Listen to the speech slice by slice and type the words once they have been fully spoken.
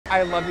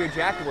I love your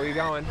jacket. Where are you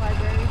going?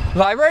 Library.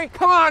 Library?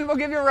 Come on, we'll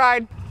give you a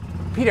ride.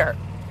 Peter.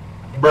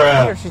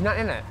 Bruh. Peter, she's not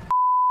in it.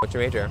 What's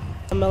your major?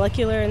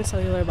 Molecular and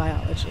cellular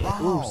biology.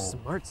 Ooh,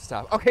 smart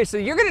stuff. Okay, so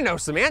you're gonna know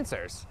some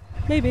answers.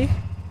 Maybe.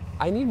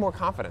 I need more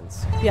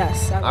confidence.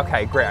 Yes. I will.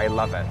 Okay, great, I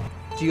love it.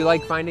 Do you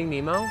like Finding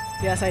Nemo?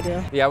 Yes, I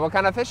do. Yeah, what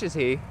kind of fish is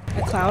he?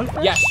 A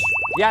clownfish? Yes,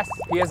 yes,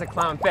 he is a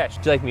clownfish.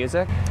 Do you like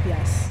music?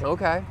 Yes.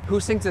 Okay. Who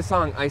sings the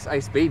song Ice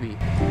Ice Baby?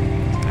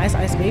 Ice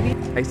Ice Baby?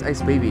 Ice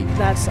Ice Baby.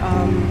 That's,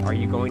 Are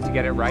you going to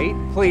get it right?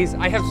 Please,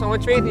 I have so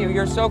much faith in you.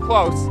 You're so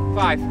close.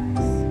 5,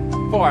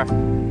 4,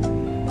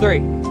 3,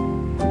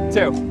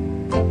 2,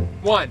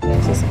 1.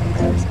 this is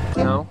embarrassing.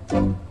 No.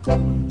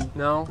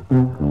 No.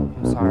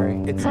 I'm sorry.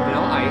 It's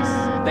Vanilla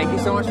Ice. Thank you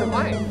so much for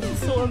playing. It's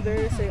so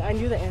embarrassing. I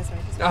knew the answer.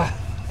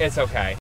 It's okay.